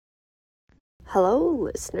Hello,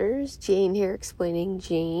 listeners. Jane here explaining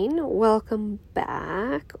Jane. Welcome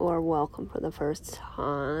back, or welcome for the first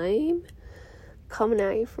time. Coming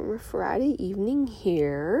at you from a Friday evening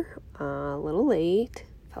here. A little late.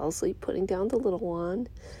 Fell asleep putting down the little one.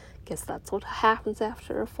 Guess that's what happens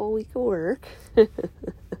after a full week of work. But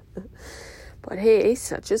hey,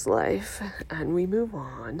 such is life, and we move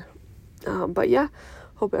on. But yeah,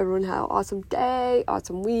 hope everyone had an awesome day,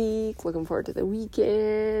 awesome week. Looking forward to the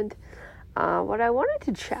weekend. What I wanted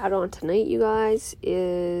to chat on tonight, you guys,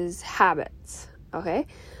 is habits, okay?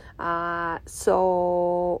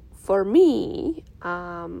 So for me,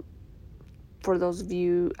 for those of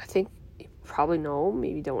you, I think you probably know,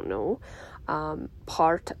 maybe don't know,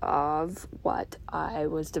 part of what I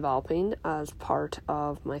was developing as part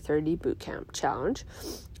of my 30 bootcamp challenge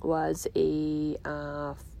was a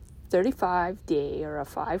 35-day or a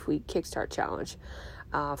 5-week kickstart challenge.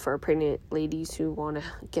 For pregnant ladies who want to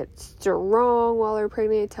get strong while they're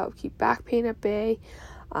pregnant to help keep back pain at bay.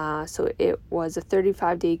 So it was a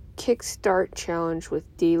 35-day kickstart challenge with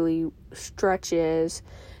daily stretches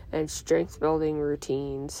and strength building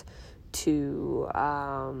routines to,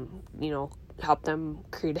 help them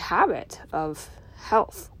create a habit of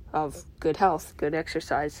good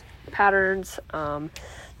exercise patterns,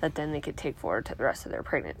 that then they could take forward to the rest of their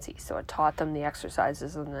pregnancy. So it taught them the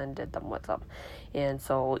exercises and then did them with them. And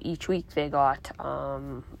so each week they got, a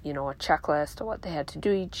checklist of what they had to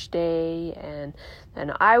do each day. And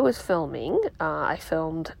then I was filming. I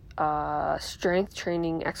filmed strength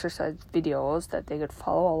training exercise videos that they could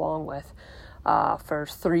follow along with for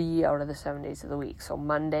 3 out of the 7 days of the week. So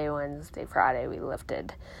Monday, Wednesday, Friday, we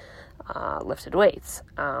lifted weights.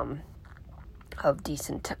 Of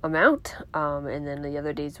decent amount, and then the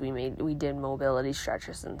other days we did mobility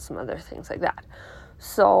stretches and some other things like that.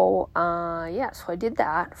 So so I did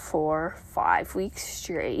that for 5 weeks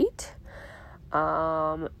straight,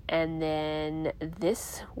 and then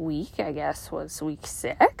this week, I guess, was week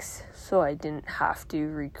 6, so I didn't have to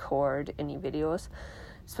record any videos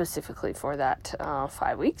specifically for that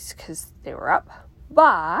 5 weeks because they were up.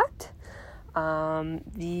 But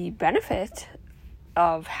the benefit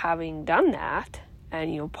of having done that,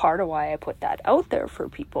 and part of why I put that out there for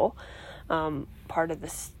people, part of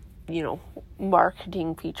this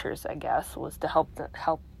marketing features, I guess, was to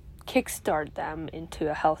help kickstart them into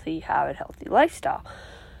a healthy habit, healthy lifestyle.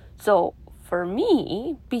 So for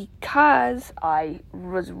me, because I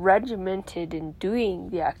was regimented in doing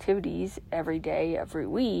the activities every day, every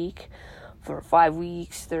week for 5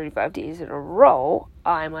 weeks, 35 days in a row,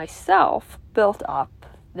 I myself built up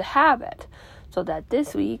the habit. So that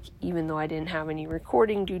this week, even though I didn't have any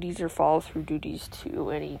recording duties or follow-through duties to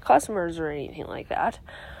any customers or anything like that,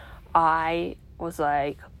 I was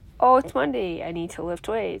like, oh, it's Monday, I need to lift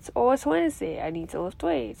weights. Oh, it's Wednesday, I need to lift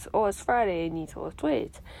weights. Oh, it's Friday, I need to lift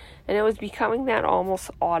weights. And it was becoming that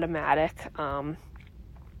almost automatic,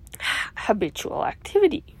 habitual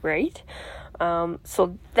activity, right?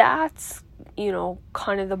 So that's,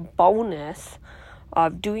 kind of the bonus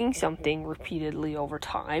of doing something repeatedly over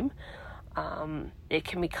time. It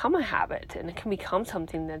can become a habit, and it can become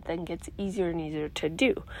something that then gets easier and easier to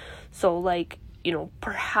do. So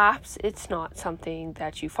perhaps it's not something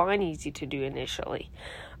that you find easy to do initially.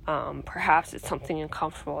 Perhaps it's something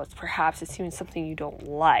uncomfortable. Perhaps it's even something you don't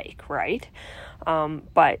like, right?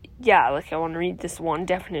 But yeah, I want to read this one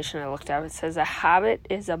definition I looked at. It says a habit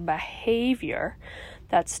is a behavior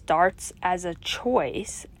that starts as a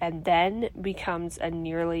choice and then becomes a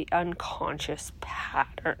nearly unconscious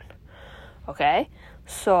pattern. Okay,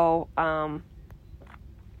 so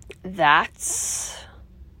that's,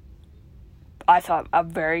 I thought, a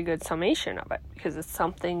very good summation of it, because it's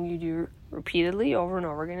something you do repeatedly over and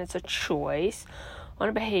over again. It's a choice on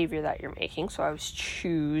a behavior that you're making. So I was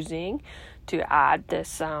choosing to add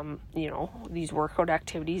this, these workout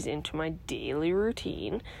activities into my daily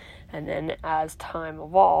routine. And then as time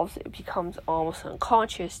evolves, it becomes almost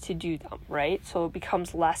unconscious to do them, right? So it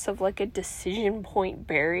becomes less of like a decision point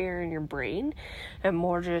barrier in your brain and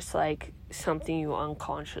more just like something you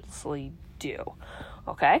unconsciously do,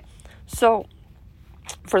 okay? So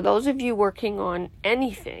for those of you working on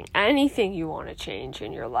anything you want to change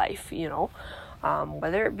in your life,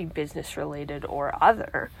 whether it be business related or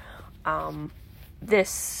other,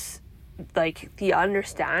 this, the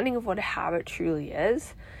understanding of what a habit truly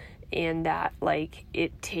is, and that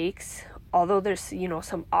it takes, although there's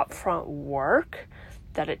some upfront work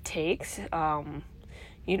that it takes, some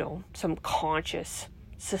conscious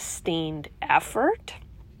sustained effort,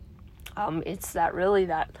 it's that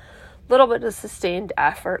little bit of sustained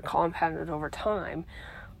effort compounded over time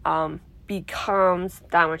becomes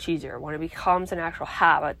that much easier when it becomes an actual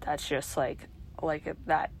habit that's just like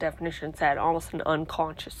that definition said, almost an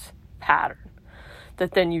unconscious pattern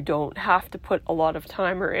that then you don't have to put a lot of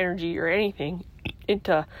time or energy or anything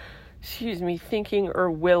into, thinking or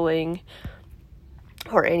willing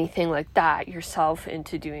or anything like that yourself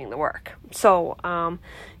into doing the work. So, I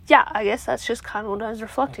guess that's just kind of what I was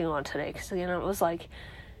reflecting on today. Because,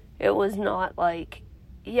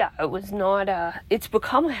 it's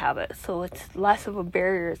become a habit. So it's less of a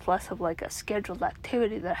barrier. It's less of like a scheduled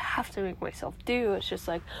activity that I have to make myself do. It's just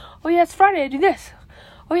like, oh yeah, it's Friday, I do this.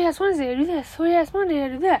 Oh yeah, it's Wednesday, I do this. Oh yeah, it's Monday, I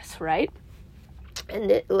do this, right?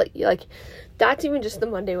 And it, like that's even just the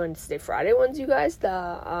Monday, Wednesday, Friday ones, you guys.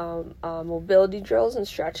 The mobility drills and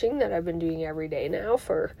stretching that I've been doing every day now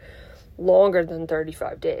for longer than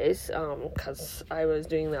 35 days. Because I was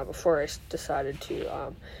doing that before I decided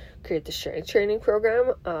to create the strength training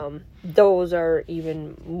program. Those are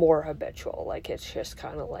even more habitual. Like, it's just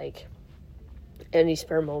kind of like any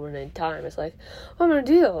spare moment in time. It's like, I'm gonna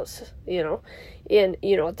do those, And,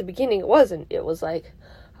 at the beginning it wasn't. It was like,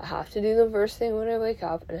 I have to do them first thing when I wake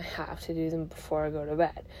up, and I have to do them before I go to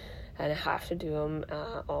bed, and I have to do them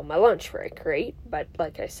on my lunch break, right? But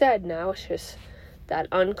like I said, now it's just that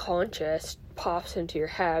unconscious pops into your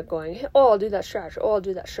head going, hey, oh, I'll do that stretch, oh, I'll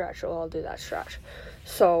do that stretch, oh, I'll do that stretch.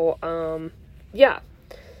 So,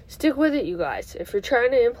 stick with it, you guys. If you're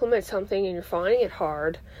trying to implement something and you're finding it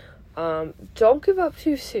hard, don't give up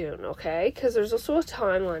too soon, okay? Because there's also a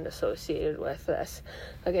timeline associated with this.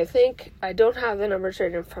 Like, I think, I don't have the numbers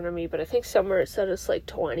right in front of me, but I think somewhere it said it's like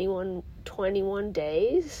 21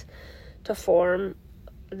 days to form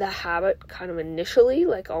the habit kind of initially,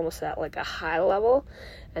 like almost at like a high level,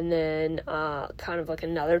 and then kind of like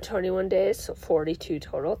another 21 days, so 42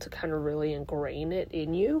 total, to kind of really ingrain it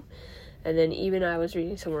in you. And then even I was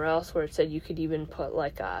reading somewhere else where it said you could even put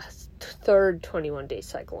like a third 21-day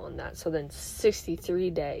cycle on that. So then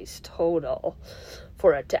 63 days total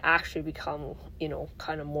for it to actually become,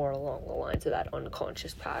 kind of more along the lines of that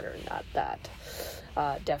unconscious pattern that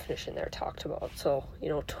definition there talked about. So,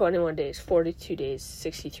 21 days, 42 days,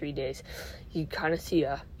 63 days, you kind of see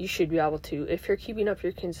you should be able to, if you're keeping up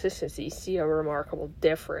your consistency, see a remarkable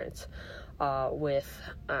difference with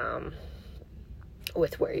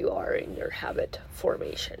where you are in your habit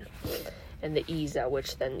formation and the ease at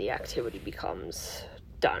which then the activity becomes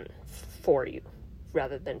done for you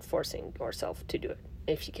rather than forcing yourself to do it,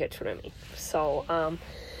 if you catch what I mean. So,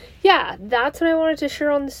 that's what I wanted to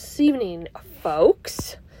share on this evening,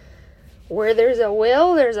 folks. Where there's a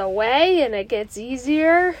will, there's a way, and it gets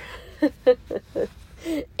easier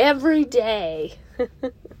every day.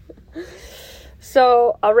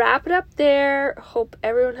 So, I'll wrap it up there. Hope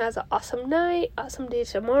everyone has an awesome night, awesome day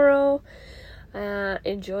tomorrow,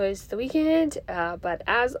 enjoys the weekend. But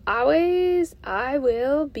as always, I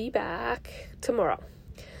will be back tomorrow.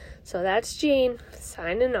 So, that's Jean,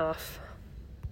 signing off.